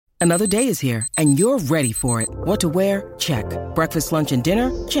Another day is here, and you're ready for it. What to wear? Check. Breakfast, lunch, and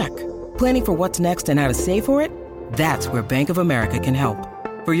dinner? Check. Planning for what's next and how to save for it? That's where Bank of America can help.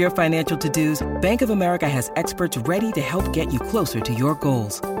 For your financial to-dos, Bank of America has experts ready to help get you closer to your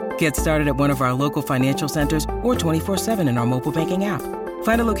goals. Get started at one of our local financial centers or 24/7 in our mobile banking app.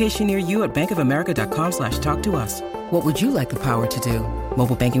 Find a location near you at bankofamerica.com/talktous. What would you like the power to do?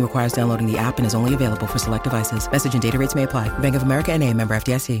 Mobile banking requires downloading the app and is only available for select devices. Message and data rates may apply. Bank of America NA, member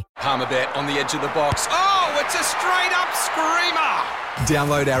FDIC. Palmerbet on the edge of the box. Oh, it's a straight-up screamer!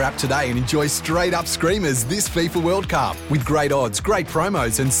 Download our app today and enjoy straight-up screamers this FIFA World Cup with great odds, great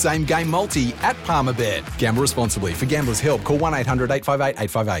promos and same-game multi at Palmerbet. Gamble responsibly. For Gamblers' Help, call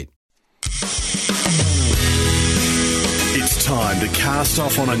 1-800-858-858. It's time to cast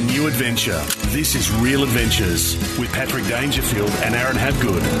off on a new adventure. This is Real Adventures with Patrick Dangerfield and Aaron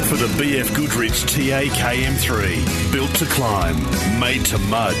Habgood for the BF Goodrich TA KM3. Built to climb, made to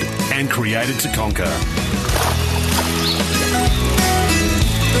mud, and created to conquer.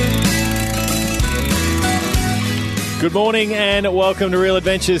 Good morning and welcome to Real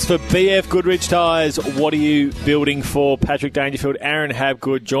Adventures for BF Goodrich Tyres. What are you building for? Patrick Dangerfield, Aaron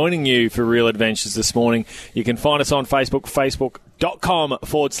Habgood joining you for Real Adventures this morning. You can find us on Facebook,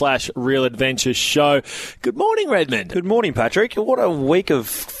 facebook.com/Real Adventures Show. Good morning, Redmond. Good morning, Patrick. What a week of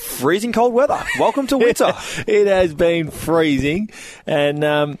freezing cold weather. Welcome to winter. It has been freezing.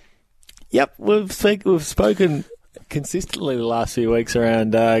 And, we've spoken consistently the last few weeks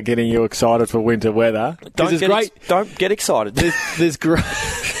around getting you excited for winter weather. Don't get excited. There's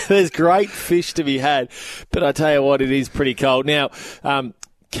great fish to be had, but I tell you what, it is pretty cold. Now,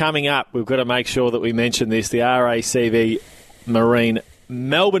 coming up, we've got to make sure that we mention this, the RACV Marine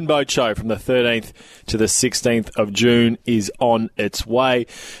Melbourne Boat Show from the 13th to the 16th of June is on its way.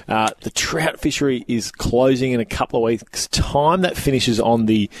 The trout fishery is closing in a couple of weeks' time. That finishes on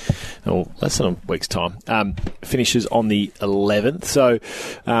less than a week's time. Finishes on the 11th. So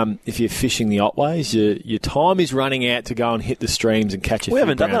if you're fishing the Otways, your time is running out to go and hit the streams and catch a few. We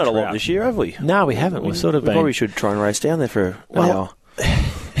haven't done that a lot trout this year, have we? No, we haven't. We've sort of been... probably should try and race down there for an hour.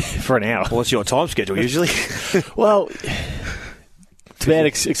 For an hour. What's your time schedule usually? Well...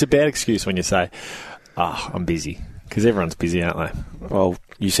 It's a bad excuse when you say, I'm busy, because everyone's busy, aren't they? Well,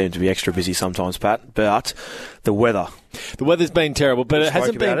 you seem to be extra busy sometimes, Pat, but the weather. The weather's been terrible, but it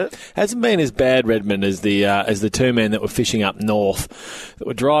hasn't been as bad, Redmond, as the two men that were fishing up north that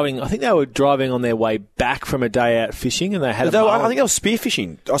were driving. I think they were driving on their way back from a day out fishing, and they had. I think they were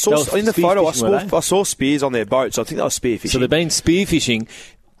spearfishing. I saw in the photo. I saw spears on their boat, so I think they were spearfishing. So they've been spearfishing.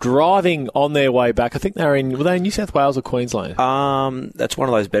 Driving on their way back. I think were they in New South Wales or Queensland? That's one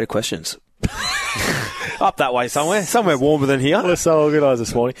of those better questions. Up that way somewhere warmer than here. We're so organised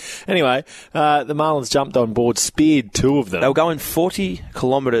this morning. Anyway, the Marlins jumped on board, speared two of them. They were going 40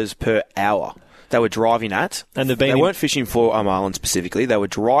 kilometres per hour. They were driving at, and they weren't fishing for a marlin specifically. They were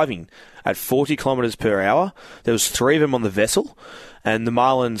driving at 40 kilometres per hour. There was three of them on the vessel, and the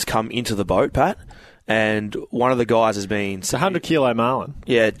marlins come into the boat, Pat. And one of the guys has been... It's a 100-kilo marlin.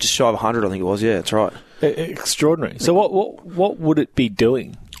 Yeah, just shy of 100, I think it was. Yeah, that's right. Extraordinary. So what would it be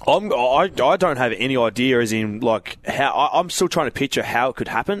doing? I don't have any idea, as in, like, how... I'm still trying to picture how it could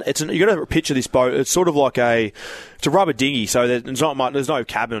happen. You got to picture this boat. It's sort of like it's a rubber dinghy, so there's no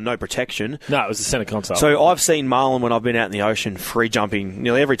cabin and no protection. No, it was the centre console. So I've seen marlin when I've been out in the ocean free jumping.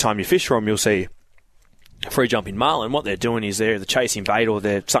 Nearly every time you fish for them, you'll see... free jumping marlin. What they're doing is they're chasing bait, or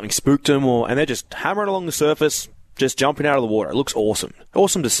something spooked them, and they're just hammering along the surface, just jumping out of the water. It looks awesome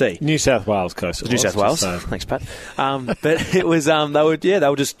to see. New South Wales coast. New South Wales. Thanks, Pat. But it was they were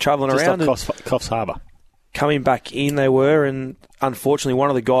just travelling around. Just off Coffs Harbour. Coming back in, they were, and unfortunately, one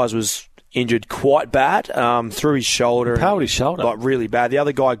of the guys was injured quite bad through his shoulder. Impaled his shoulder, like really bad. The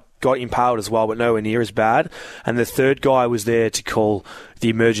other guy got impaled as well, but nowhere near as bad. And the third guy was there to call the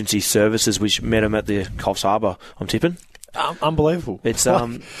emergency services, which met him at the Coffs Harbour. I'm tipping. Unbelievable. It's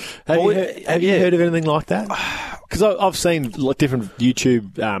have you heard of anything like that? Because I've seen different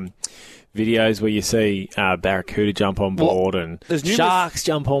YouTube videos where you see barracuda jump on board and sharks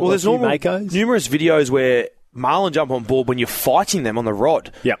jump on board. There's numerous videos where marlin jump on board when you're fighting them on the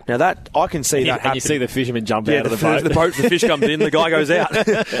rod. Yeah. Now that I can see that happen. And you see the fisherman jump out of the boat. The fish comes in, the guy goes out.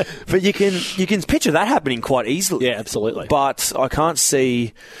 But you can picture that happening quite easily. Yeah, absolutely. But I can't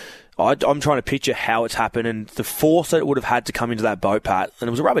see. I'm trying to picture how it's happened and the force that it would have had to come into that boat, Pat. And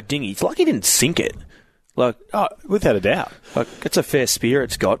it was a rubber dinghy. It's like he didn't sink it. Without a doubt. It's a fair spear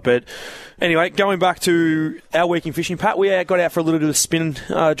it's got. But anyway, going back to our week in fishing, Pat, we got out for a little bit of spin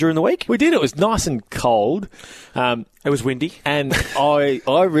during the week. We did. It was nice and cold. It was windy. And I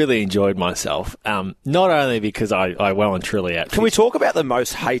really enjoyed myself, not only because I well and truly outfished. Can we talk about the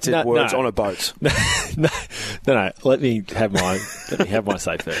most hated words on a boat? No. Let me have my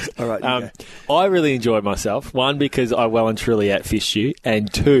say first. All right. I really enjoyed myself. One, because I well and truly outfished you,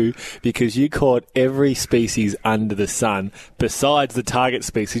 and two, because you caught every species under the sun besides the target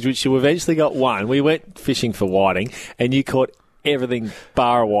species, which you eventually got one. We went fishing for whiting, and you caught everything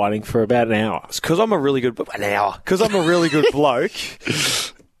bar whiting for about an hour. It's because I'm a really good bloke.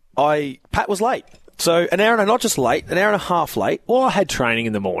 Pat was late. So an hour and not just late, an hour and a half late. Well, I had training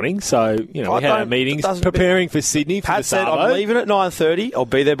in the morning, so we had our meetings preparing for Sydney. Pat said, I'm leaving at 9:30. I'll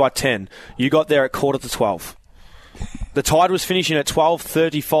be there by 10. You got there at 11:45. The tide was finishing at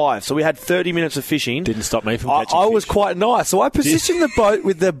 12:35, so we had 30 minutes of fishing. Didn't stop me from catching I fish. was quite nice, so I positioned the boat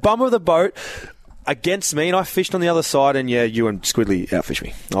with the bum of the boat against me, and I fished on the other side, and you and Squidley outfished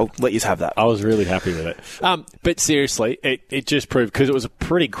me. I'll let you have that. I was really happy with it. But seriously, it just proved, because it was a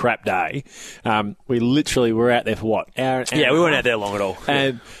pretty crap day, we literally were out there for what? Hour we weren't out there long at all.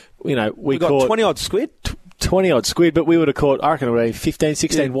 And, we got caught 20-odd squid. 20-odd squid, but we would have caught, I reckon, it would have 15,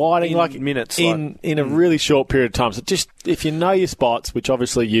 16 whiting in minutes. In a really short period of time. So just, if you know your spots, which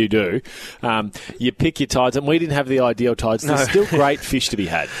obviously you do, you pick your tides, and we didn't have the ideal tides. There's still great fish to be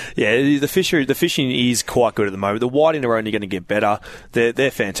had. Yeah, the fishing is quite good at the moment. The whiting are only going to get better.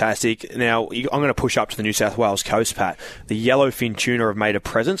 They're fantastic. Now, I'm going to push up to the New South Wales coast, Pat. The yellowfin tuna have made a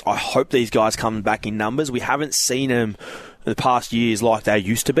presence. I hope these guys come back in numbers. We haven't seen them the past years like they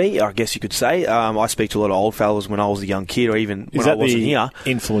used to be, I guess you could say. I speak to a lot of old fellas when I was a young kid, or even when I wasn't here.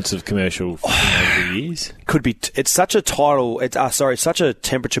 Influence of commercial over the years? Could be. It's such a such a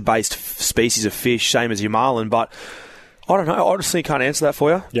temperature-based species of fish, same as your marlin, but I don't know. I honestly can't answer that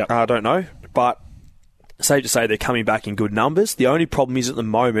for you. Yep. I don't know, but safe to say they're coming back in good numbers. The only problem is at the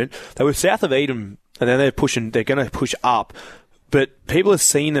moment, they were south of Eden, and then they're going to push up. But people have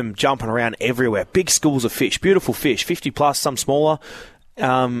seen them jumping around everywhere. Big schools of fish, beautiful fish, 50 plus, some smaller,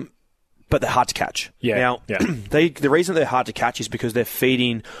 but they're hard to catch. Yeah. Now, the reason they're hard to catch is because they're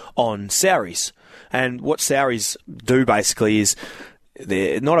feeding on sauries. And what sauries do basically is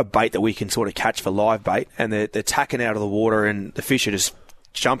they're not a bait that we can sort of catch for live bait, and they're tacking out of the water, and the fish are just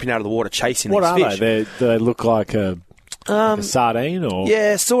jumping out of the water chasing these fish. What are they? Do they look like a sardine, or?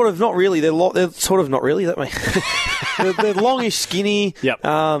 Yeah, sort of. Not really. They're sort of not really. They're longish, skinny.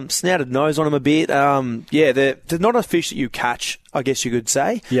 Yep. Snouted nose on them a bit. They're not a fish that you catch, I guess you could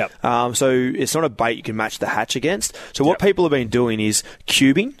say. Yep. So it's not a bait you can match the hatch against. So what people have been doing is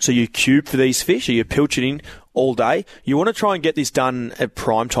cubing. So you cube for these fish, or you're pilcharding all day. You want to try and get this done at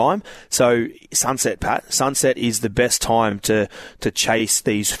prime time. So sunset, Pat. Sunset is the best time to chase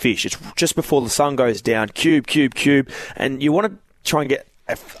these fish. It's just before the sun goes down. Cube. And you want to try and get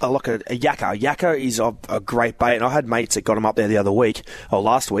a yakka. A yakka is a great bait, and I had mates that got them up there the other week, or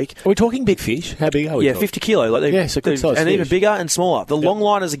last week. Are we talking big fish? How big are we? Yeah, 50 kilo. It's a good size and fish. Even bigger and smaller. The long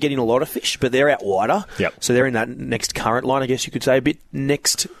liners are getting a lot of fish, but they're out wider. Yep. So they're in that next current line, I guess you could say.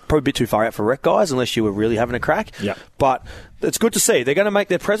 Probably a bit too far out for wreck guys, unless you were really having a crack. Yep. But it's good to see. They're going to make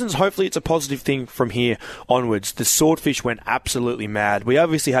their presence. Hopefully it's a positive thing from here onwards. The swordfish went absolutely mad. We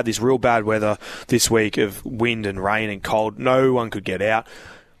obviously had this real bad weather this week of wind and rain and cold. No one could get out.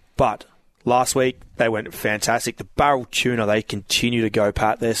 But last week, they went fantastic. The barrel tuna, they continue to go,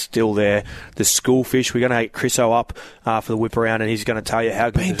 Pat. They're still there. The schoolfish, we're going to get Chriso up for the whip around, and he's going to tell you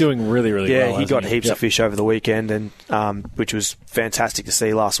how good. Been doing really, really well. Yeah, he got heaps of fish over the weekend, and which was fantastic to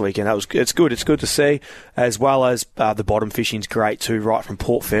see last weekend. It's good. It's good to see, as well as the bottom fishing's great too, right from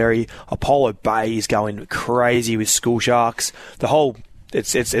Port Fairy. Apollo Bay is going crazy with school sharks.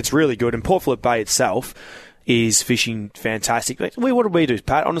 It's really good, and Port Phillip Bay itself is fishing fantastic. What did we do,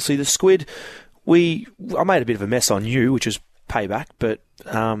 Pat? Honestly, the squid, I made a bit of a mess on you, which was payback, but...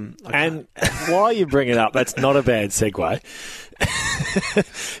 and while you bring it up, that's not a bad segue,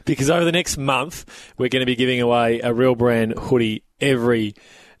 because over the next month, we're going to be giving away a Real Brand hoodie every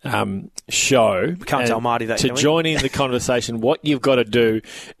show. We can't tell Marty that, to join in the conversation, what you've got to do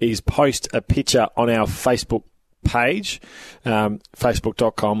is post a picture on our Facebook page,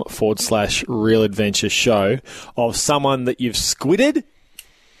 facebook.com/Real Adventure Show, of someone that you've squidded.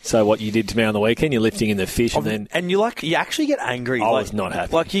 So what you did to me on the weekend, you're lifting in the fish, and you actually get angry. I was not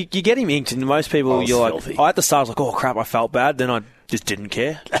happy. Like you get him inked, and most people, you're filthy. like, at the start I was like, oh crap, I felt bad. Then I just didn't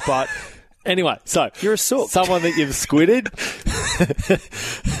care. But Anyway, so you're a sook. Someone that you've squidded,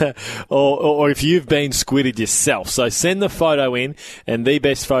 or if you've been squidded yourself. So send the photo in, and the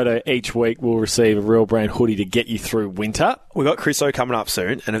best photo each week will receive a Real Brand hoodie to get you through winter. We've got Chriso coming up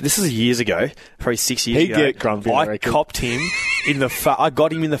soon, and this is years ago, probably 6 years ago. Get grumpy, I copped him in the. I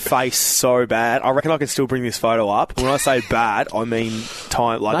got him in the face so bad. I reckon I can still bring this photo up. When I say bad, I mean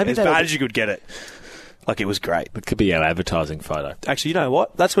time like maybe as bad as you could get it. Like, it was great. It could be our advertising photo. Actually, you know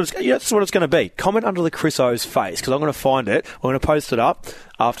what? That's what it's going to be. Comment under the Chriso's face, because I'm going to find it. I'm going to post it up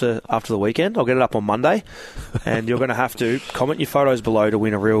after the weekend. I'll get it up on Monday, and you're going to have to comment your photos below to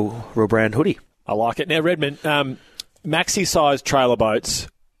win a Real Brand hoodie. I like it. Now, Redmond, maxi-sized trailer boats,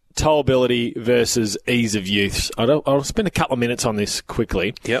 towability versus ease of use. I'll spend a couple of minutes on this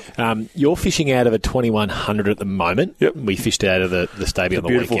quickly. Yep. You're fishing out of a 2100 at the moment. Yep. We fished out of the Stavey on the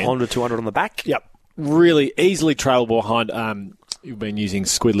beautiful weekend. Honda 200 on the back. Yep. Really easily trailable behind. You've been using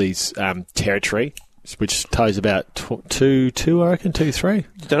Squidley's territory, which tows about 2, I reckon, 2-3.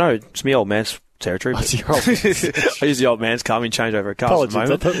 Don't know. It's me old man's territory. I use the old man's car and change over a car. Apologies, I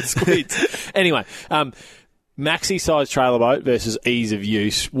thought it was Squids. Anyway, maxi-sized trailer boat versus ease of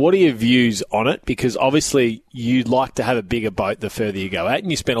use. What are your views on it? Because obviously you'd like to have a bigger boat the further you go out,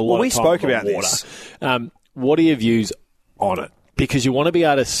 and you spend a lot of time on the water. We spoke about this. What are your views on it? Because you want to be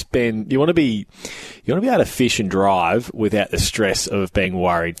able to you want to be able to fish and drive without the stress of being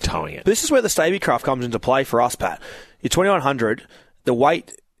worried towing it. This is where the Stavey craft comes into play for us, Pat. Your 2100, the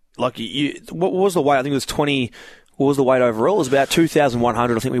weight, what was the weight? I think it was 20. What was the weight overall? It was about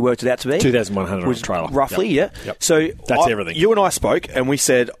 2,100. I think we worked it out to be 2,100 on the trailer, roughly. Yep. Yeah. Yep. So that's everything. You and I spoke, and we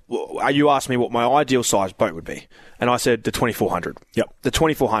said, you asked me what my ideal size boat would be, and I said the 2,400. Yep. The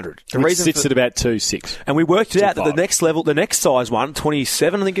 2,400. Which sits at about 2.6. And we worked it out that the next level, the next size one,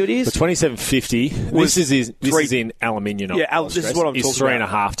 27, I think it is. The 2750. This is in aluminium. Yeah, this is what I'm talking about.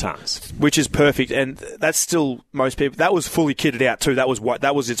 3.5 tons, which is perfect, and that's still most people. That was fully kitted out too. That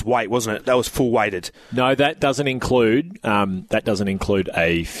was its weight, wasn't it? That was full weighted. No, that doesn't include. I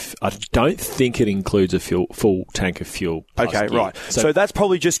don't think it includes a full tank of fuel. Okay, right. So that's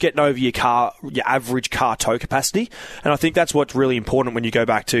probably just getting over your average car tow capacity, and I think that's what's really important when you go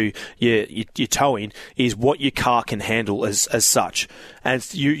back to your towing is what your car can handle as such. And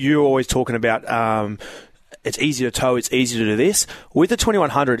you're always talking about it's easy to tow, it's easy to do this with the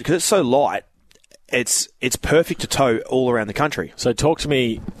 2100 because it's so light. It's perfect to tow all around the country. So talk to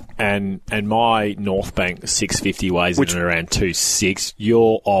me. And my North Bank 650 weighs in around 2.6.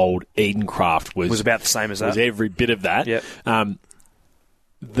 Your old Edencraft was about the same as that. Was every bit of that. Yep.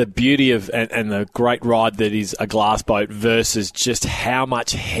 The beauty of and the great ride that is a glass boat versus just how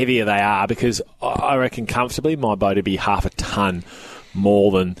much heavier they are, because I reckon comfortably my boat would be half a ton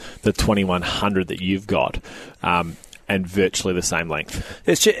more than the 2100 that you've got. And virtually the same length.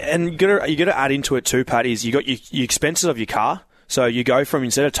 And you got to add into it too, Pat, is you got your expenses of your car. So you go from,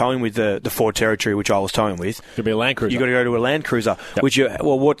 instead of towing with the Ford Territory, which I was towing with, could be a Land Cruiser. You got to go to a Land Cruiser, which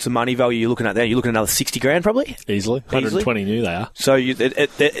what's the money value you're looking at there? You're looking at another $60,000 probably. Easily, 120 new they are. So it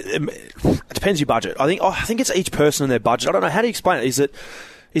depends your budget. I think it's each person and their budget. I don't know how to explain it.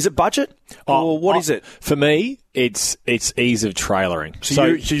 Is it budget or what is it? For me, it's ease of trailering. So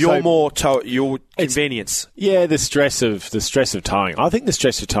you're more your convenience. Yeah, the stress of towing. I think the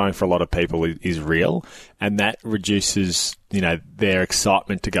stress of towing for a lot of people is real, and that reduces their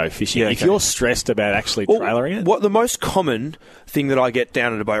excitement to go fishing. Yeah, okay. If you're stressed about actually trailering it, what the most common thing that I get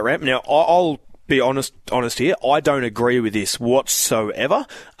down at a boat ramp. Now I'll be honest here, I don't agree with this whatsoever.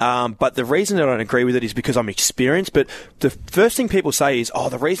 But the reason I don't agree with it is because I'm experienced. But the first thing people say is,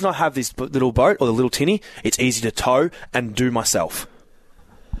 the reason I have this little boat or the little tinny, it's easy to tow and do myself.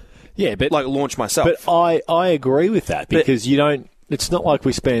 Yeah, but launch myself. But I agree with that because you don't. It's not like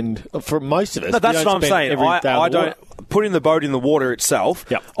we spend for most of us. No, that's what I'm saying. I don't putting the boat in the water itself.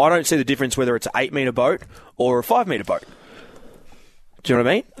 Yep. I don't see the difference whether it's an 8-metre boat or a 5-metre boat. Do you know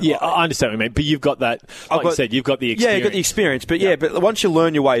what I mean? Yeah, I understand what you mean. But you've got that, you said, you've got the experience. Yeah, you've got the experience. But but once you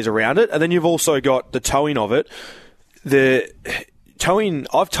learn your ways around it, and then you've also got the towing of it. The towing,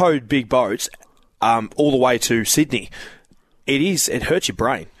 I've towed big boats all the way to Sydney. It hurts your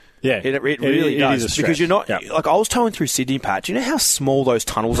brain. Yeah. It really does. Is because you're not, like I was towing through Sydney, Pat. Do you know how small those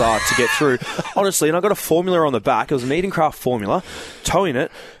tunnels are to get through? Honestly, and I got a formula on the back. It was an Edencraft formula, towing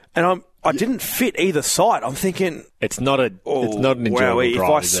it, and I didn't fit either side. I'm thinking it's not an enjoyable drive. If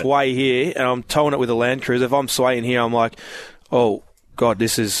I sway here and I'm towing it with a Land Cruiser, if I'm swaying here, I'm like, oh God,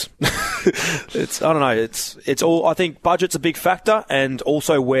 this is. I don't know. It's all. I think budget's a big factor, and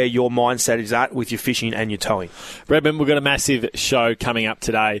also where your mindset is at with your fishing and your towing. Redmond, we've got a massive show coming up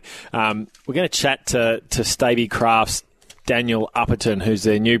today. We're going to chat to Stavey Crafts Daniel Upperton, who's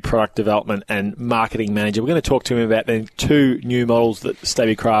their new product development and marketing manager. We're going to talk to him about the 2 new models that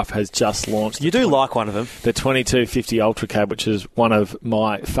Stabicraft has just launched. You do like one of them. The 2250 Ultra Cab, which is one of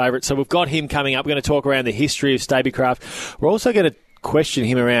my favourites. So we've got him coming up. We're going to talk around the history of Stabicraft. We're also going to question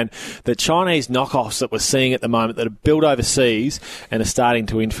him around the Chinese knockoffs that we're seeing at the moment that are built overseas and are starting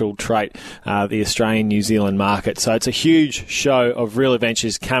to infiltrate the Australian New Zealand market. So it's a huge show of real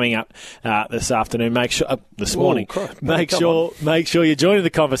adventures coming up this afternoon. Make sure this morning. Make sure you're joining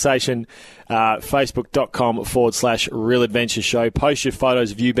the conversation. Facebook.com/Real Adventure Show. Post your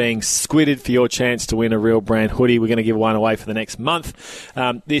photos of you being squidded for your chance to win a Real Brand hoodie. We're going to give one away for the next month.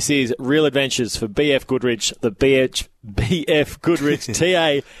 This is Real Adventures for BF Goodrich, the BF Goodrich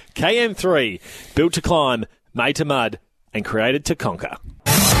TA KM3, built to climb, made to mud, and created to conquer.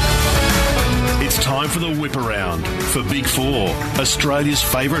 It's time for the whip around for Big 4, Australia's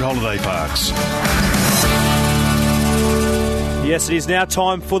favourite holiday parks. Yes, it is now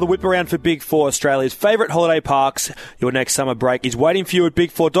time for the whip around for Big 4, Australia's favourite holiday parks. Your next summer break is waiting for you at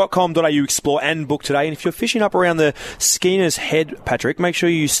big4.com.au. Explore and book today. And if you're fishing up around the Skegness Head, Patrick, make sure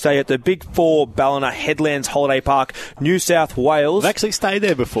you stay at the Big 4 Ballina Headlands Holiday Park, New South Wales. I've actually stayed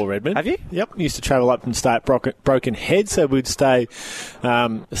there before, Redmond. Have you? Yep. Used to travel up and stay at Broken Head, so we'd stay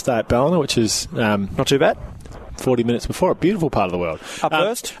at Ballina, which is not too bad. 40 minutes before. A beautiful part of the world.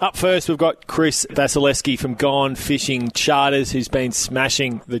 Up first, we've got Chris Vasilevsky from Gone Fishing Charters, who's been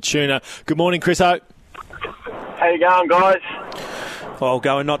smashing the tuna. Good morning, Chris O. How you going, guys? Well,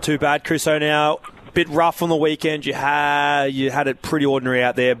 going not too bad, Chris O. Now, a bit rough on the weekend. You had it pretty ordinary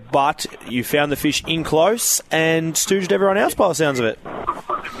out there, but you found the fish in close and stooged everyone else by the sounds of it.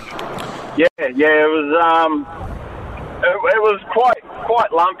 Yeah, it was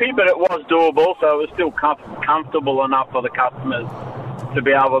quite lumpy, but it was doable, so it was still comfortable enough for the customers to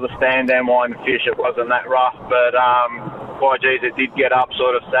be able to stand there and wind and fish. It wasn't that rough, but by geez, it did get up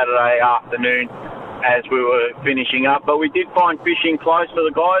sort of Saturday afternoon as we were finishing up. But we did find fishing close for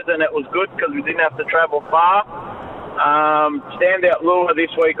the guys, and it was good because we didn't have to travel far. Standout lure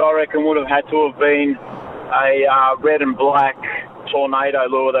this week, I reckon, would have had to have been a red and black tornado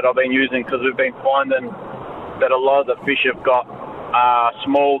lure that I've been using, because we've been finding that a lot of the fish have got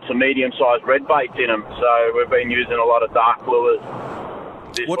small to medium-sized red baits in them. So we've been using a lot of dark lures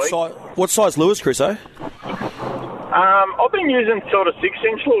this week. What size lures, Chris? I've been using sort of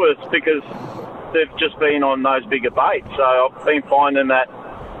 6-inch lures because they've just been on those bigger baits. So I've been finding that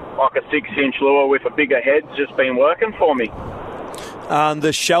like a 6-inch lure with a bigger head's just been working for me.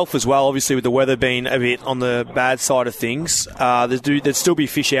 The shelf as well, obviously with the weather being a bit on the bad side of things, there'd still be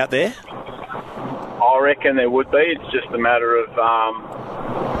fish out there? I reckon there would be. It's just a matter of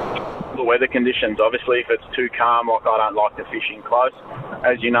the weather conditions. Obviously, if it's too calm, like I don't like the fishing close.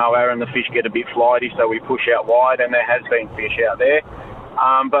 As you know, Aaron, the fish get a bit flighty, so we push out wide, and there has been fish out there.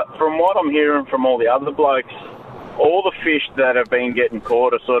 But from what I'm hearing from all the other blokes, all the fish that have been getting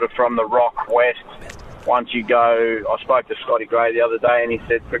caught are sort of from the rock west. Once you go, I spoke to Scotty Gray the other day, and he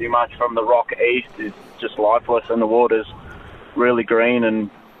said pretty much from the rock east is just lifeless, and the water's really green and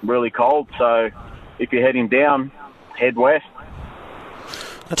really cold. So if you're heading down, head west.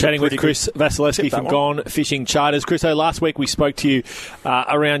 Chatting with Chris Vasilevsky from Gone Fishing Charters. Chris, last week we spoke to you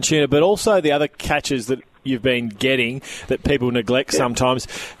around tuna, but also the other catches that you've been getting that people neglect sometimes.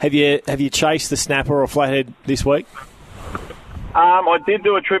 Have you chased the snapper or flathead this week? I did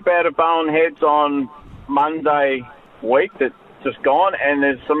do a trip out of Bowen Heads on Monday week that's just gone, and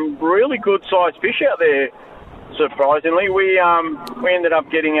there's some really good sized fish out there. Surprisingly, we ended up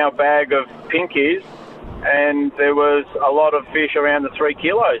getting our bag of pinkies, and there was a lot of fish around the 3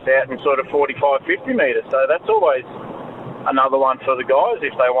 kilos out in sort of 45, 50 metres. So that's always another one for the guys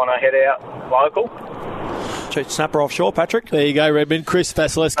if they want to head out local. Snapper offshore, Patrick. There you go, Redmond. Chris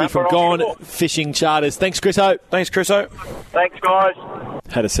Vasilevsky from Gone Fishing Charters. Thanks, Chris O. Thanks, Chris O. Thanks, guys.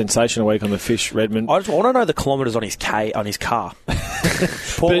 Had a sensational week on the fish, Redmond. I just want to know the kilometres on his car.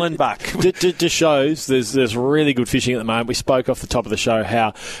 Paul and back. Just shows there's really good fishing at the moment. We spoke off the top of the show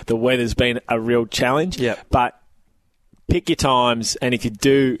how the weather's been a real challenge. Yep. But pick your times, and if you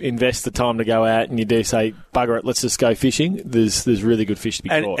do invest the time to go out and you do say, bugger it, let's just go fishing, there's really good fish to be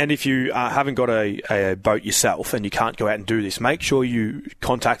caught. And if you haven't got a boat yourself and you can't go out and do this, make sure you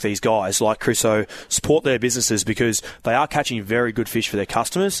contact these guys like Chris O, support their businesses, because they are catching very good fish for their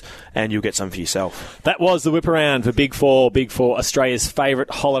customers, and you'll get some for yourself. That was the whip around for Big 4, Australia's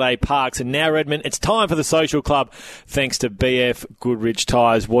favourite holiday parks. And now, Redmond, it's time for the Social Club, thanks to BF Goodrich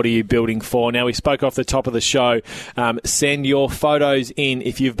Tyres. What are you building for? Now, we spoke off the top of the show. Send your photos in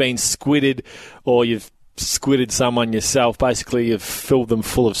if you've been squidded or you've squidded someone yourself. Basically, you've filled them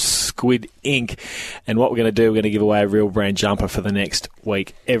full of squid ink. And what we're going to do, we're going to give away a Real Brand jumper for the next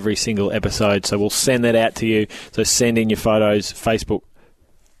week, every single episode. So we'll send that out to you. So send in your photos,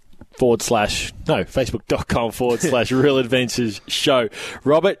 Facebook.com/Real Adventures Show.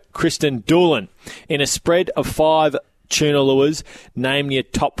 Robert Kristen Doolan, in a spread of 5 tuna lures, name your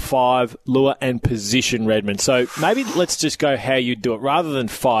top 5 lure and position, Redmond. So maybe let's just go how you do it rather than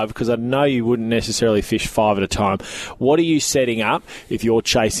 5, because I know you wouldn't necessarily fish 5 at a time. What are you setting up if you're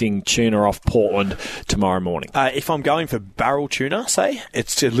chasing tuna off Portland tomorrow morning? If I'm going for barrel tuna, say,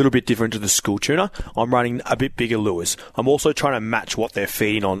 it's a little bit different to the school tuna. I'm running a bit bigger lures. I'm also trying to match what they're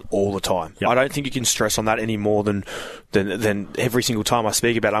feeding on all the time. Yep. I don't think you can stress on that any more than every single time I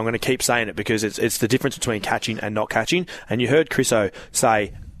speak about it. I'm going to keep saying it because it's the difference between catching and not catching. And you heard Chriso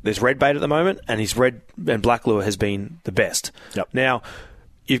say there's red bait at the moment, and his red and black lure has been the best. Yep. Now,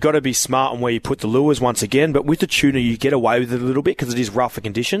 you've got to be smart on where you put the lures once again, but with the tuna you get away with it a little bit because it is rougher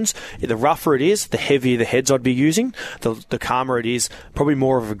conditions. The rougher it is, the heavier the heads I'd be using. The calmer it is, probably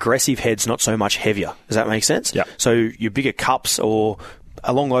more of aggressive heads, not so much heavier. Does that make sense? Yep. So your bigger cups or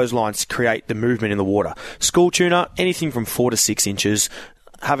along those lines create the movement in the water. School tuna, anything from 4 to 6 inches.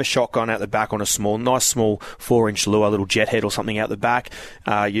 Have a shotgun out the back on a nice small 4-inch lure, a little jet head or something out the back.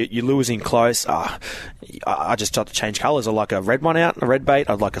 Your lure's in close. I just start to change colours. I like a red one out, a red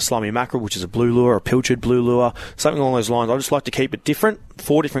bait. I'd like a slummy mackerel, which is a blue lure, a pilchard blue lure, something along those lines. I just like to keep it different,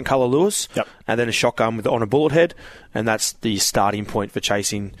 4 different colour lures, yep. And then a shotgun on a bullet head, and that's the starting point for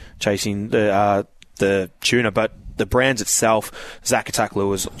chasing the tuna. But the brands itself, Zac Attack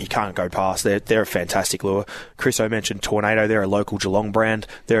lures, you can't go past. They're a fantastic lure. Chriso mentioned Tornado. They're a local Geelong brand.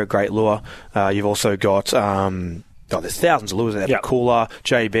 They're a great lure. You've also got there's thousands of lures out there. Yep. Cooler,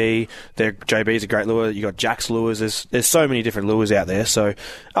 JB. JB's a great lure. You got Jack's lures. There's so many different lures out there. So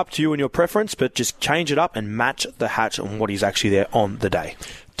up to you and your preference, but just change it up and match the hatch on what is actually there on the day.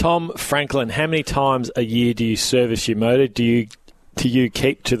 Tom Franklin, how many times a year do you service your motor? Do you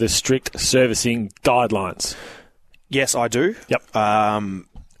keep to the strict servicing guidelines? Yes, I do. Yep. Well,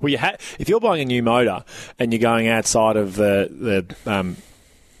 if you're buying a new motor and you're going outside of the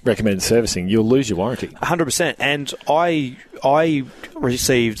recommended servicing, you'll lose your warranty. 100%. And I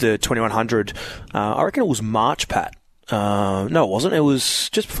received the 2100. I reckon it was March, Pat. No, it wasn't. It was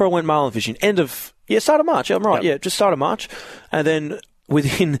just before I went marlin fishing. Start of March. I'm right. Yep. Yeah, just start of March. And then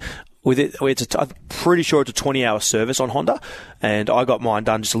I'm pretty sure it's a 20-hour service on Honda, and I got mine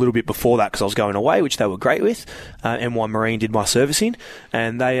done just a little bit before that because I was going away, which they were great with. M1 Marine did my servicing,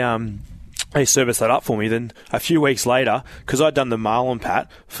 and they serviced that up for me. Then a few weeks later, because I'd done the marlin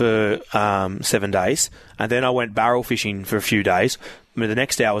pat for 7 days, and then I went barrel fishing for a few days. The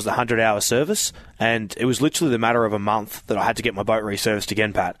next hour was the 100-hour service, and it was literally the matter of a month that I had to get my boat reserviced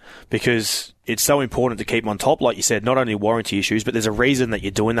again, Pat, because it's so important to keep on top. Like you said, not only warranty issues, but there's a reason that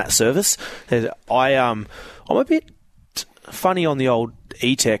you're doing that service. I'm a bit funny on the old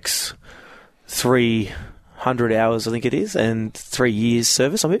E-Tex 300 hours, I think it is, and 3 years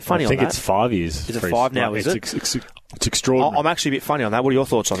service. I'm a bit funny on that. I think it's 5 years. Is it 5 now, is it? It's extraordinary. I'm actually a bit funny on that. What are your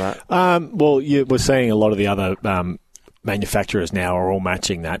thoughts on that? We're seeing a lot of the other manufacturers now are all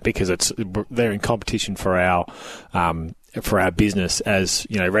matching that because they're in competition for our business as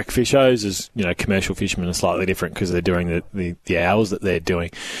rec fishers, as commercial fishermen are slightly different because they're doing the hours that they're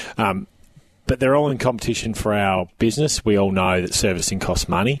doing. But they're all in competition for our business. We all know that servicing costs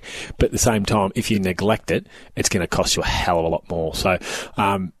money, but at the same time, if you neglect it, it's going to cost you a hell of a lot more. So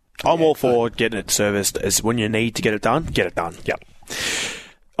I'm all for getting it serviced. As when you need to get it done, get it done. Yep.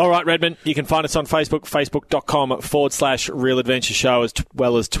 All right, Redmond, you can find us on Facebook, facebook.com/Real Adventure Show, as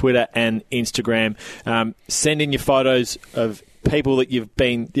well as Twitter and Instagram. Send in your photos of people that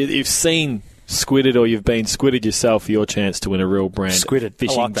you've seen squidded or you've been squidded yourself for your chance to win a Real Brand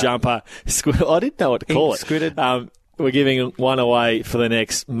fishing jumper. I didn't know what to call it. Squidded. We're giving one away for the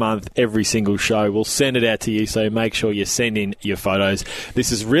next month, every single show. We'll send it out to you, so make sure you send in your photos.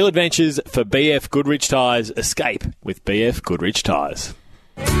 This is Real Adventures for BF Goodrich Tyres. Escape with BF Goodrich Tyres.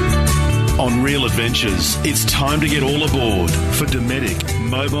 On Real Adventures, it's time to get all aboard for Dometic,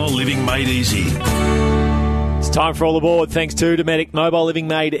 mobile living made easy. It's time for all aboard. Thanks to Dometic, mobile living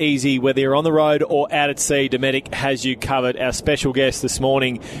made easy. Whether you're on the road or out at sea, Dometic has you covered. Our special guest this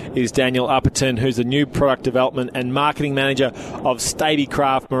morning is Daniel Upperton, who's the new product development and marketing manager of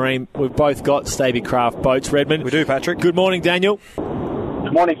Stabicraft Marine. We've both got Stabicraft boats, Redmond. We do, Patrick. Good morning, Daniel.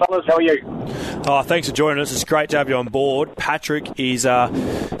 Good morning, fellas. How are you? Thanks for joining us. It's great to have you on board. Patrick is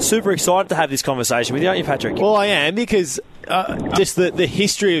super excited to have this conversation with you, aren't you, Patrick? Well, I am, because just the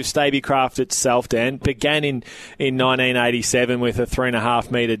history of Stabicraft itself, Dan, began in 1987 with a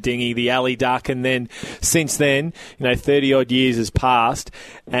 3.5 metre dinghy, the Alley Duck, and then since then, 30-odd years has passed.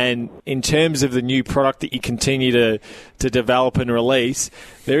 And in terms of the new product that you continue to develop and release,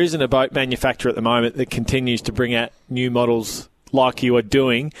 there isn't a boat manufacturer at the moment that continues to bring out new models like you are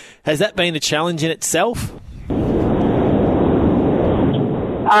doing. Has that been a challenge in itself?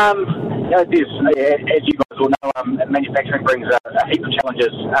 As you guys will know, manufacturing brings a heap of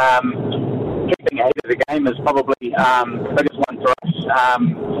challenges. Keeping ahead of the game is probably the biggest one for us.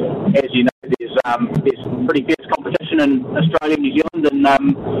 As you know, there's pretty fierce competition in Australia and New Zealand, and to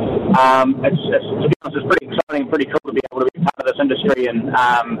be honest, it's pretty exciting and pretty cool to be able to be part of this industry and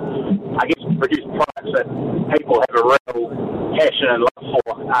I guess produce products that people have a real passion and love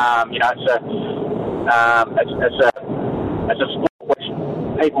for. It's a sport which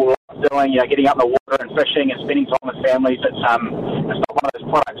people love doing, getting out in the water and fishing and spending time with families. It's not one of those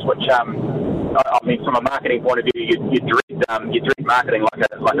products which, from a marketing point of view, you dread marketing like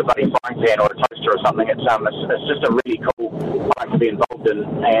a bloody frying pan or a toaster or something. It's just a really cool product to be involved in.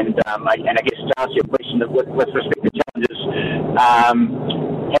 And I guess to answer your question, with respect to challenges,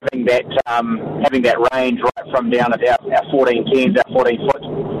 having that range right from down at our 1410s, our 14-foot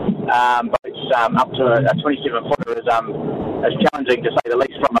boats up to a 27-footer is challenging, to say the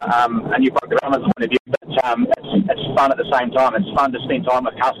least, from a new product development point of view. But it's fun at the same time. It's fun to spend time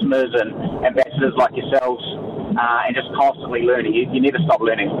with customers and ambassadors like yourselves, and just constantly learning. You never stop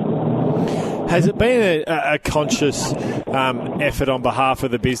learning. Has it been a conscious effort on behalf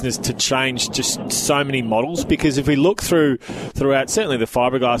of the business to change just so many models? Because if we look throughout certainly the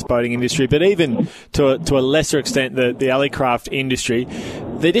fiberglass boating industry, but even to a lesser extent the Alleycraft industry,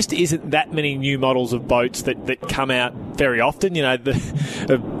 there just isn't that many new models of boats that come out very often.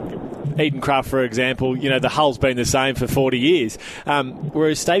 Edencraft, for example, the hull's been the same for 40 years.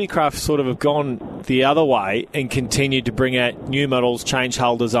 Whereas Stabicraft sort of have gone the other way and continued to bring out new models, change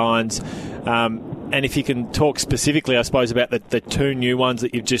hull designs. And if you can talk specifically, I suppose, about the two new ones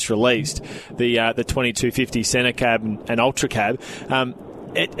that you've just released, the 2250 Centre Cab and Ultra Cab,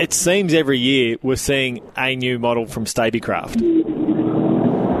 it seems every year we're seeing a new model from Stabicraft.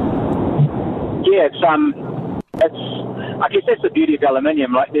 Yeah, it's I guess that's the beauty of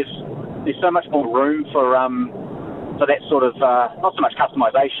aluminium. Like there's so much more room for that sort of not so much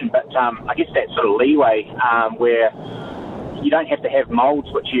customisation, but I guess that sort of leeway where you don't have to have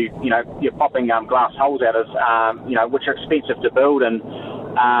moulds which you're popping glass holes out of, which are expensive to build, and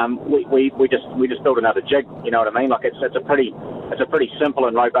we just build another jig. You know what I mean? Like it's a pretty simple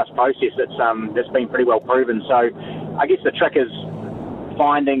and robust process that's been pretty well proven. So I guess the trick is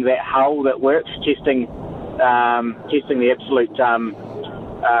finding that hull that works, testing the absolute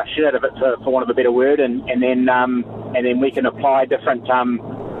shit out of it, for want of a better word, and then we can apply different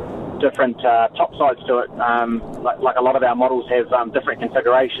top sides to it. Like a lot of our models have different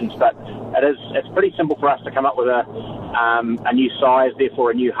configurations, but it's pretty simple for us to come up with a new size,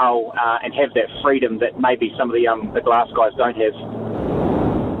 therefore a new hull, and have that freedom that maybe some of the glass guys don't have.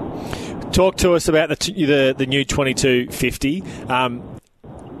 Talk to us about the new 2250.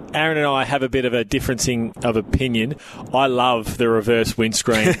 Aaron and I have a bit of a differencing of opinion. I love the reverse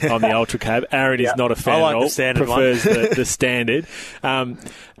windscreen on the Ultra Cab. Aaron is not a fan at all. Prefers the standard.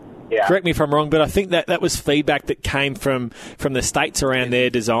 Correct me if I'm wrong, but I think that was feedback that came from the States around their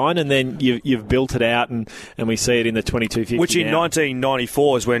design, and then you've built it out, and we see it in the 2250. Which in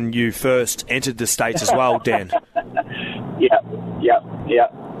 1994 is when you first entered the States as well, Dan. Yeah.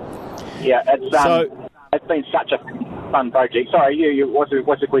 It's been such a fun project. Sorry, what's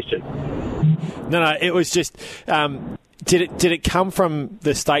the question? No, it was just. Did it come from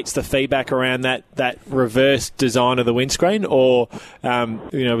the States, the feedback around that reverse design of the windscreen, or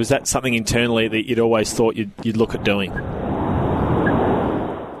was that something internally that you'd always thought you'd look at doing?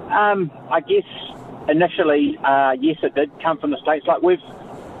 I guess initially, yes, it did come from the States. Like we've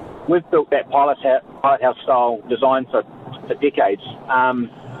built that pilot house style design for decades,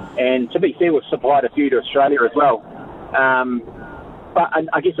 and to be fair, we've supplied a few to Australia as well. But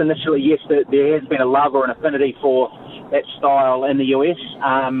I guess initially, yes, there has been a love or an affinity for that style in the US,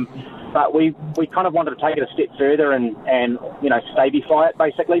 but we kind of wanted to take it a step further and Stabify it,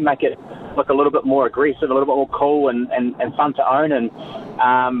 basically, make it look a little bit more aggressive, a little bit more cool and fun to own. And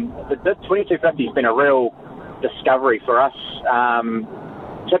the 2250 has been a real discovery for us.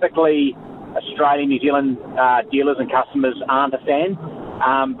 Typically, Australian, New Zealand dealers and customers aren't a fan,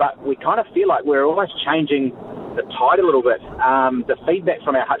 but we kind of feel like we're almost changing the tide a little bit. The feedback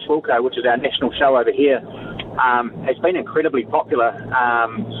from our Hutch Wilco, which is our national show over here, has been incredibly popular,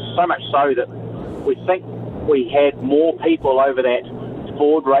 so much so that we think we had more people over that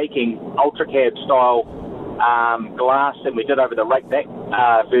forward raking ultra cab style glass than we did over the rake back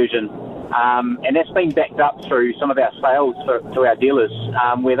version, and that's been backed up through some of our sales to our dealers,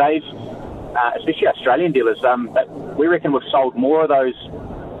 where they've, especially Australian dealers, but we reckon we've sold more of those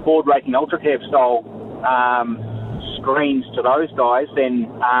forward raking ultra cab style screens to those guys than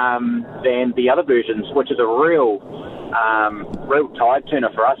the other versions, which is a real tide turner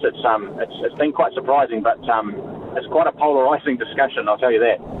for us. It's been quite surprising, but it's quite a polarising discussion, I'll tell you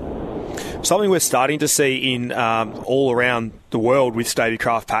that. Something we're starting to see in all around the world with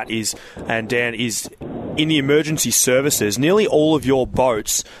Stabicraft, Pat, is in the emergency services. Nearly all of your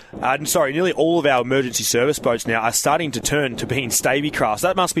boats, nearly all of our emergency service boats now are starting to turn to being Stabicrafts.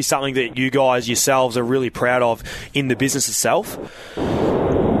 That must be something that you guys yourselves are really proud of in the business itself.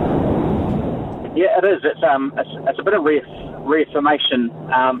 Yeah, it is. It's a bit of reaffirmation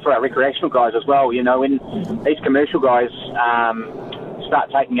for our recreational guys as well. You know, when these commercial guys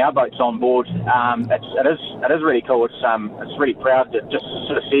start taking our boats on board, it is really cool. It's really proud. It just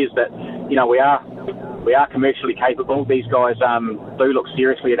sort of says that, you know, we are commercially capable. These guys do look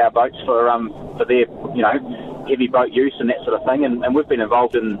seriously at our boats for their, you know, heavy boat use and that sort of thing. And we've been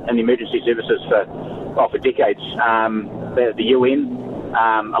involved in the emergency services for decades. The UN.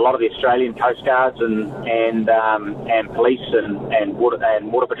 A lot of the Australian Coast Guards and police and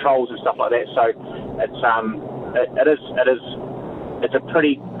water patrols and stuff like that. So it's a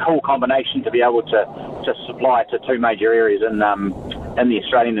pretty cool combination to be able to supply to two major areas in the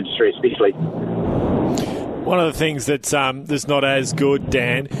Australian industry, especially. One of the things that's not as good,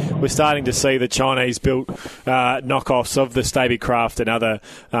 Dan, we're starting to see the Chinese-built knockoffs of the Stabicraft and other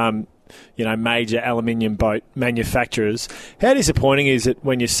major aluminium boat manufacturers. How disappointing is it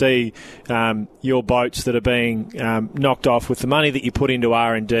when you see your boats that are being knocked off with the money that you put into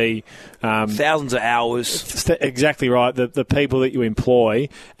R&D? Thousands of hours. Exactly right. The people that you employ,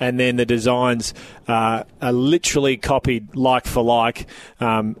 and then the designs are literally copied like for like,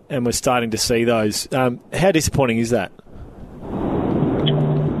 and we're starting to see those. How disappointing is that?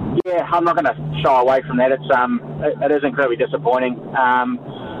 Yeah, I'm not going to shy away from that. It is incredibly disappointing.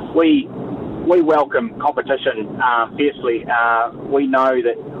 We welcome competition fiercely. We know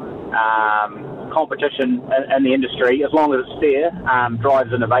that competition in the industry, as long as it's fair,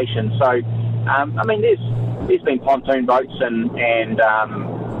 drives innovation. So, there's been pontoon boats and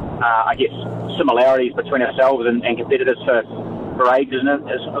I guess similarities between ourselves and competitors for ages. And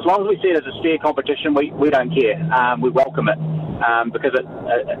as long as we see it as a fair competition, we don't care. We welcome it because it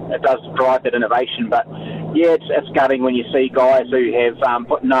does drive that innovation. But yeah, it's gutting when you see guys who have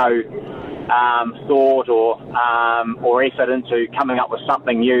put no thought or effort into coming up with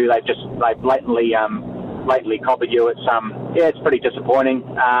something new. They blatantly copied you. It's pretty disappointing.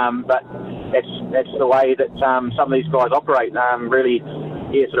 But that's the way that some of these guys operate. Really,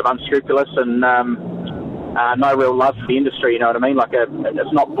 sort of unscrupulous and no real love for the industry. You know what I mean? Like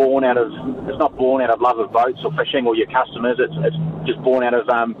it's not born out of love of boats or fishing or your customers. It's just born out of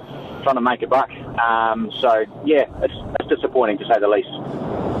trying to make a buck. So yeah, it's disappointing to say the least.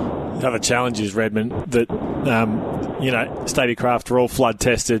 The other challenge is, Redmond, that Stabicraft are all flood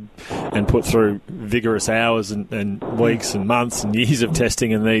tested and put through vigorous hours and weeks and months and years of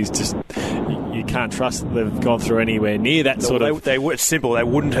testing, and these just you can't trust that they've gone through anywhere near that sort of. It's simple. They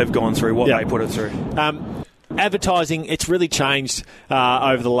wouldn't have gone through what they put it through. Advertising, it's really changed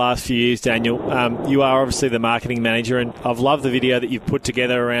over the last few years, Daniel. You are obviously the marketing manager, and I've loved the video that you've put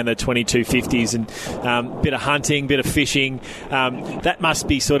together around the 2250s and bit of hunting, bit of fishing. That must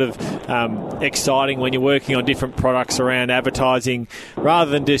be sort of exciting when you're working on different products around advertising, rather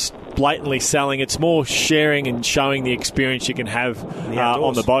than just blatantly selling. It's more sharing and showing the experience you can have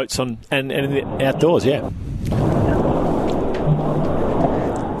on the boats and in the outdoors, yeah.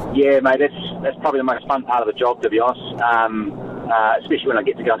 Yeah, mate, that's probably the most fun part of the job, to be honest, especially when I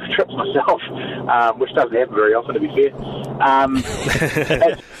get to go on trips myself, which doesn't happen very often, to be fair.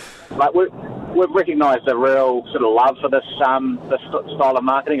 We've recognised a real sort of love for this style of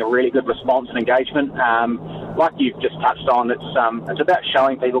marketing, a really good response and engagement. Like you've just touched on, it's about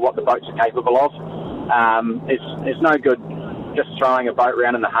showing people what the boats are capable of. It's no good just throwing a boat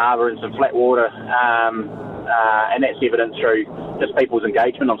around in the harbour in some flat water, and that's evident through just people's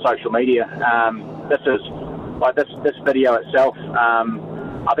engagement on social media. This video itself, I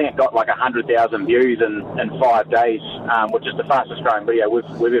think it got like 100,000 views in 5 days, which is the fastest growing video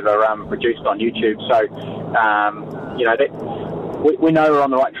we've ever produced on YouTube. So, we know we're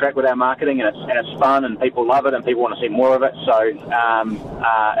on the right track with our marketing, and it's fun, and people love it, and people want to see more of it. So,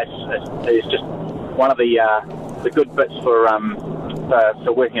 it's just one of the good bits for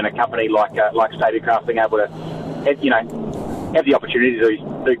for working in a company like Stabicraft, being able to, have the opportunity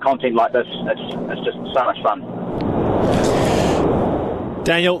to do content like this. It's just so much fun.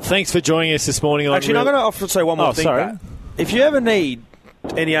 Daniel, thanks for joining us this morning. Actually, I'm going to say one more thing. Sorry. Pat. If you ever need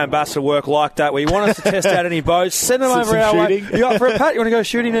any ambassador work like that, where you want us to test out any boats, send them over our way. You up for a Pat? You want to go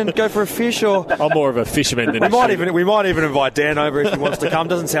shooting and go for a fish? Or I'm more of a fisherman than we might even invite Dan over if he wants to come.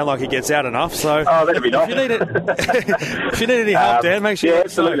 Doesn't sound like he gets out enough. So that'd be nice. If you need any help, Dan, make sure. Yeah,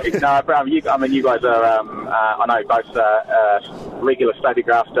 absolutely. No, you guys are. I know both regular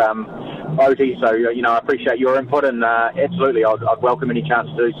Stabicraft OT, so I appreciate your input, and absolutely, I'd welcome any chance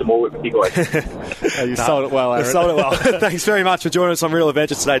to do some more with you guys. You sold it well, Aaron. You sold it well. Thanks very much for joining us on Real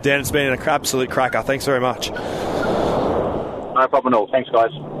Adventures today, Dan. It's been an absolute cracker. Thanks very much. No problem at all. Thanks,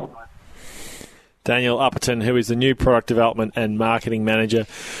 guys. Daniel Upperton, who is the new Product Development and Marketing Manager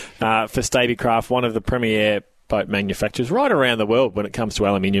for Stabicraft, one of the premier boat manufacturers right around the world when it comes to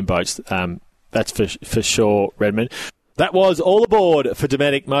aluminium boats. That's for sure, Redmond. That was All Aboard for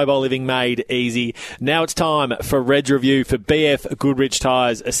Dometic Mobile Living Made Easy. Now it's time for Red's Review for BF Goodrich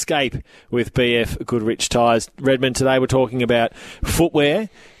Tyres. Escape with BF Goodrich Tyres. Redmond, today we're talking about footwear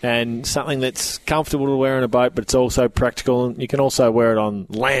and something that's comfortable to wear on a boat, but it's also practical. You can also wear it on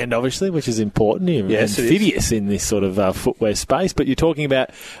land, obviously, which is important. Yes, amphibious in this sort of footwear space. But you're talking about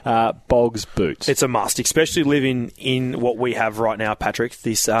Bogs boots. It's a must, especially living in what we have right now, Patrick,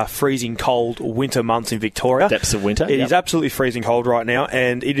 this freezing cold winter months in Victoria. Depths of winter. It is absolutely freezing cold right now,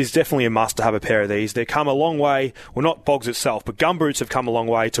 and it is definitely a must to have a pair of these. They've come a long way. Well, not Bogs itself, but gumboots have come a long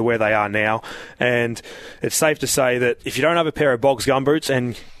way to where they are now. And it's safe to say that if you don't have a pair of Bogs gumboots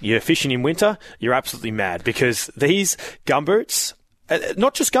and you're fishing in winter, you're absolutely mad, because these gumboots,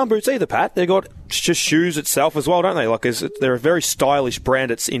 not just gumboots either, Pat, they've got just shoes itself as well, don't they? Like, they're a very stylish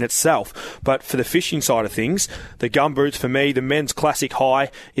brand in itself. But for the fishing side of things, the gumboots, for me, the men's classic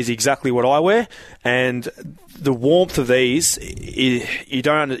high is exactly what I wear. And the warmth of these, you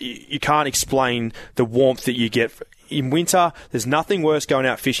can't explain the warmth that you get in winter. There's nothing worse going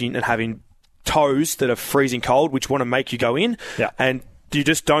out fishing and having toes that are freezing cold, which want to make you go in. Yeah. And you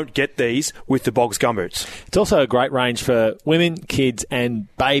just don't get these with the Bogs gumboots. It's also a great range for women, kids,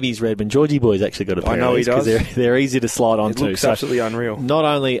 and babies, Redmond. Georgie Boy's actually got a pair of these because they're easy to slide onto. It looks absolutely unreal. Not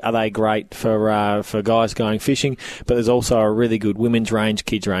only are they great for guys going fishing, but there's also a really good women's range,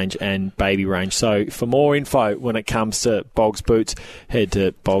 kids range, and baby range. So for more info when it comes to Bogs boots, head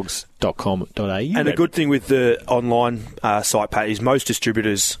to bogs.com.au. And the good thing with the online site, Pat, is most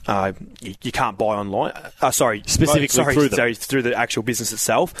distributors you can't buy online. Through the actual business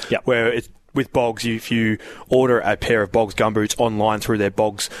itself. Yep. Where with Bogs, if you order a pair of Bogs gumboots online through their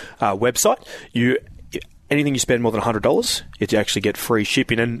Bogs website, anything you spend more than $100, you actually get free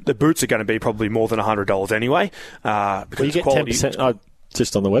shipping, and the boots are going to be probably more than $100 anyway. Because you get 10%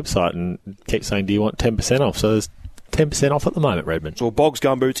 just on the website, and keep saying, "Do you want 10% off?" So there's 10% off at the moment, Redmond. Well, Bogs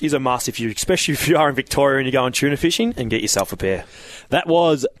gumboots is a must, especially if you are in Victoria and you're going tuna fishing, and get yourself a pair. That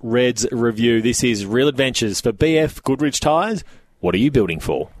was Red's Review. This is Real Adventures for BF Goodrich Tyres. What are you building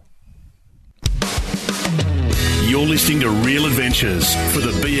for? You're listening to Real Adventures for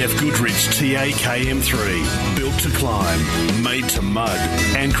the BF Goodrich TAKM3. Built to climb, made to mud,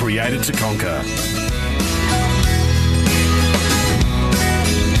 and created to conquer.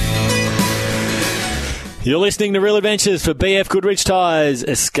 You're listening to Real Adventures for BF Goodrich Tyres.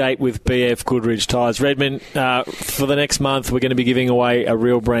 Escape with BF Goodrich Tyres. Redmond, for the next month, we're going to be giving away a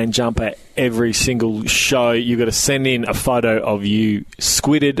Real Brand jumper every single show. You've got to send in a photo of you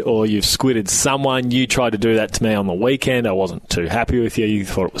squidded, or you've squidded someone. You tried to do that to me on the weekend. I wasn't too happy with you. You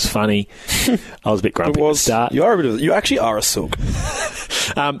thought it was funny. I was a bit grumpy at the start. You actually are a sook.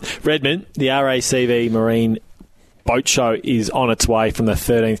 Redmond, the RACV Marine Boat Show is on its way from the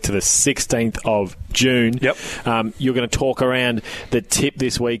 13th to the 16th of June. Yep. You're going to talk around the tip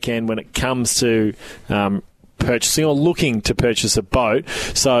this weekend when it comes to purchasing or looking to purchase a boat.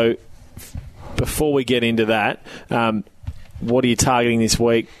 So before we get into that, what are you targeting this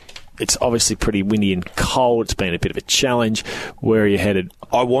week? It's obviously pretty windy and cold. It's been a bit of a challenge. Where are you headed?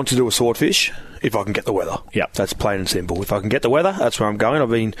 I want to do a swordfish if I can get the weather. Yeah, that's plain and simple. If I can get the weather, that's where I'm going.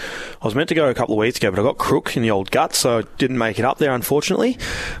 I was meant to go a couple of weeks ago, but I got crook in the old gut, so I didn't make it up there, unfortunately.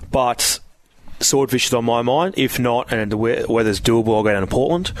 But swordfish is on my mind. If not, and the weather's doable, I'll go down to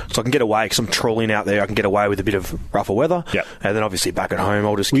Portland, so I can get away, because I'm trawling out there. I can get away with a bit of rougher weather. Yeah, and then obviously back at home,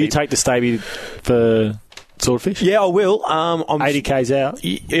 I'll just Will you take the Staby for swordfish? Yeah, I will. I'm 80 k's out.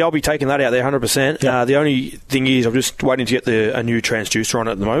 Yeah, I'll be taking that out there 100%. Yep. The only thing is I'm just waiting to get a new transducer on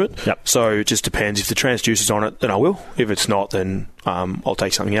it at the moment. Yep. So it just depends. If the transducer's on it, then I will. If it's not, then I'll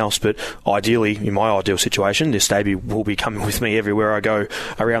take something else. But ideally, in my ideal situation, this Staby will be coming with me everywhere I go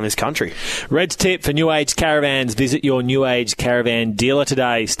around this country. Red's tip for New Age caravans: visit your New Age caravan dealer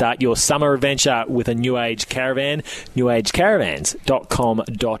today. Start your summer adventure with a New Age caravan. newagecaravans.com.au.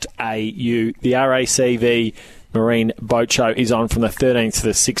 The RACV Marine Boat Show is on from the 13th to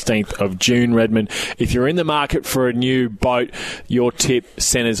the 16th of June, Redmond. If you're in the market for a new boat, your tip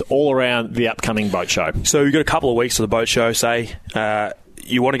centres all around the upcoming boat show. So you've got a couple of weeks to the boat show, say.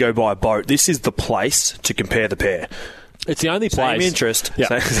 You want to go buy a boat. This is the place to compare the pair. It's the only place. Same interest. Yeah.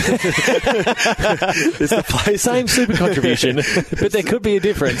 It's the place. Same super contribution, but there could be a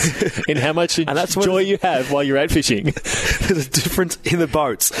difference in how much joy you have while you're out fishing. There's a difference in the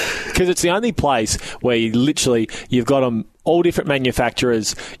boats. Because it's the only place where you've got them all different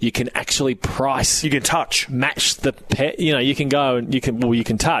manufacturers. You can actually price. You can match the pet. You can go and you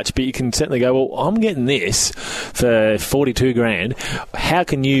can touch, but you can certainly go, well, I'm getting this for $42,000. How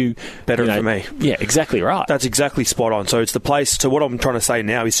can you better it for me? Yeah, exactly right. That's exactly spot on. So it's the place. So what I'm trying to say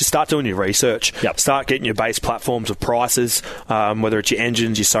now is just start doing your research. Yep. Start getting your base platforms of prices, whether it's your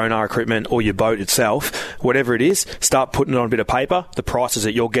engines, your sonar equipment, or your boat itself, whatever it is. Start putting it on a bit of paper. The prices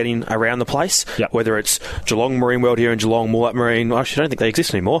that you're getting around the place. Yep. Whether it's Geelong Marine World here in Geelong, Moolap Marine. Well, actually, I don't think they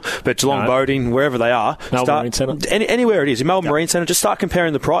exist anymore. But Geelong Boating, wherever they are, Melbourne Marine Centre. Anywhere it is, in Melbourne Marine Centre, just start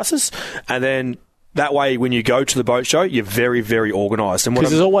comparing the prices, and then that way, when you go to the boat show, you're very, very organised. Because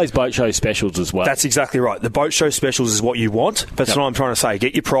there's always boat show specials as well. That's exactly right. The boat show specials is what you want. That's what I'm trying to say.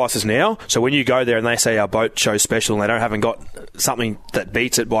 Get your prices now. So when you go there and they say our boat show special and they haven't got something that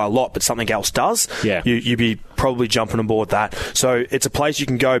beats it by a lot, but something else does, you'd be probably jumping on board that. So it's a place you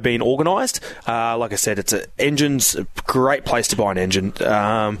can go being organised. Like I said, it's engines, a great place to buy an engine.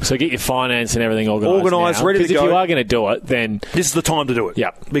 So get your finance and everything organised now. Ready to go. Because if you are going to do it, then this is the time to do it.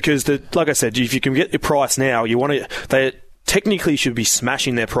 Yeah. Because, like I said, if you can get your price now, you want to. They technically should be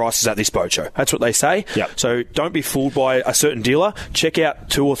smashing their prices at this boat show. That's what they say. Yep. So don't be fooled by a certain dealer. Check out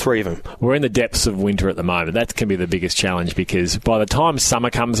 2 or 3 of them. We're in the depths of winter at the moment. That can be the biggest challenge because by the time summer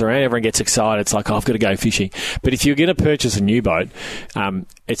comes around, everyone gets excited. It's like, I've got to go fishing. But if you're going to purchase a new boat,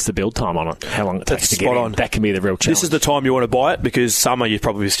 it's the build time on it. How long it takes to get in. That can be the real challenge. This is the time you want to buy it because summer you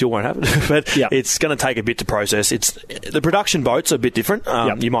probably still won't have it. But it's going to take a bit to process. The production boats are a bit different.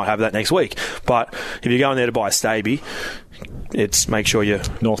 You might have that next week. But if you're going there to buy a Staby, it's make sure you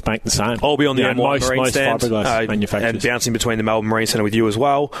North Bank the same. I'll be on the M1 Marine stand manufacturers and bouncing between the Melbourne Marine Centre with you as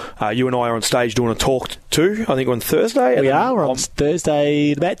well. You and I are on stage doing a talk too. I think on Thursday. We're on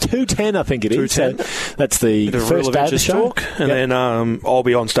Thursday about 2:10. I think it is. 2:10. So that's the first day of the show. Talk. And then I'll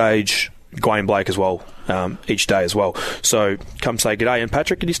be on stage. Gwayne Blake as well, each day as well. So come say g'day. And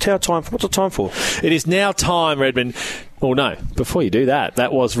Patrick, it is now time. What's the time for? It is now time, Redmond. Well, no, before you do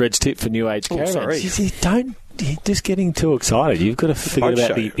that was Red's tip for New Age caravans. Sorry. You're just getting too excited. You've got to forget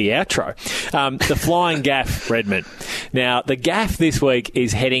about the outro. The Flying Gaff, Redmond. Now, the Gaff this week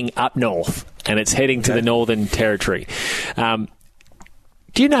is heading up north, and it's heading to the Northern Territory.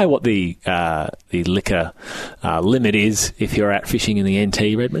 Do you know what the liquor limit is if you're out fishing in the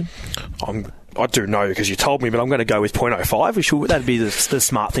NT, Redmond? I do know because you told me, but I'm going to go with 0.05. That'd be the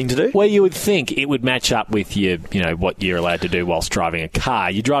smart thing to do. Well, you would think it would match up with what you're allowed to do whilst driving a car.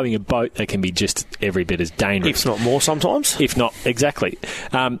 You're driving a boat that can be just every bit as dangerous. If not more sometimes. If not, exactly.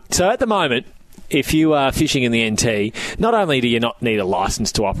 So at the moment, if you are fishing in the NT, not only do you not need a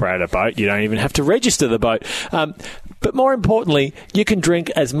licence to operate a boat, you don't even have to register the boat. But more importantly, you can drink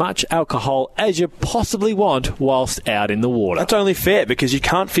as much alcohol as you possibly want whilst out in the water. That's only fair because you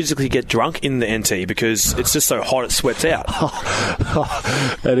can't physically get drunk in the NT because it's just so hot it sweats out.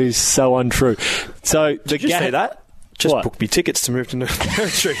 That is so untrue. So did you say that? Just book me tickets to move to Northern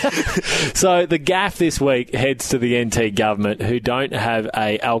Territory. So the Gaff this week heads to the NT government who don't have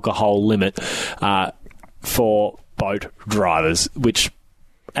a alcohol limit for boat drivers, which,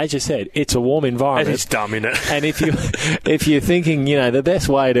 as you said, it's a warm environment. It's dumb, isn't it? And if you're thinking, the best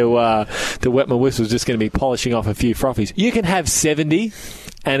way to wet my whistle is just going to be polishing off a few frothies, you can have 70,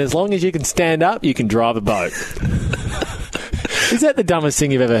 and as long as you can stand up, you can drive a boat. Is that the dumbest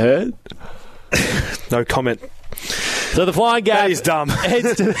thing you've ever heard? No comment. So the Flying Gaff is dumb.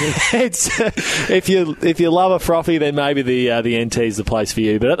 If you love a frothy, then maybe the NT is the place for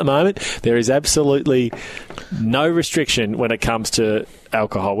you. But at the moment, there is absolutely no restriction when it comes to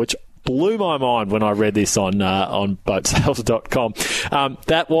alcohol, which blew my mind when I read this on boatsales.com.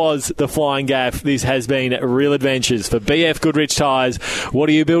 That was the Flying Gaff. This has been Real Adventures for BF Goodrich Tyres. What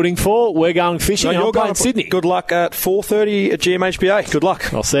are you building for? We're going fishing. You're going to Sydney. Good luck at 4:30 at GMHBA. Good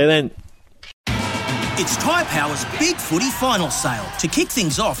luck. I'll see you then. It's Tyre Power's Big Footy Final Sale. To kick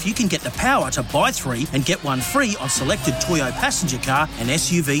things off, you can get the power to buy 3 and get 1 free on selected Toyo passenger car and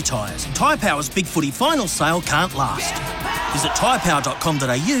SUV tyres. Tyre Power's Big Footy Final Sale can't last. Visit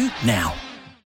tyrepower.com.au now.